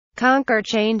Conquer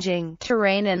changing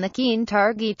terrain in the KEEN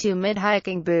Targhee II Mid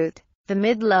hiking boot. The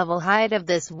mid-level height of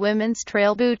this women's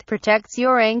trail boot protects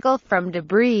your ankle from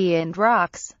debris and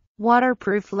rocks.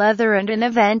 Waterproof leather and an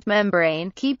event membrane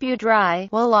keep you dry,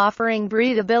 while offering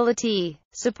breathability.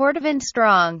 Supportive and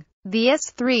strong, the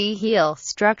S3 heel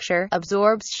structure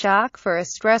absorbs shock for a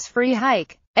stress-free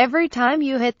hike. Every time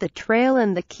you hit the trail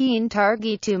in the KEEN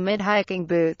Targhee II Mid hiking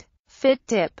boot. Fit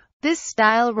tip: this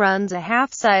style runs a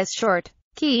half size short.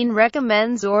 KEEN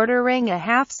recommends ordering a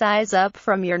half size up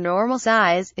from your normal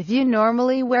size. If you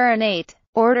normally wear an 8,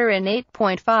 order an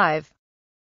 8.5.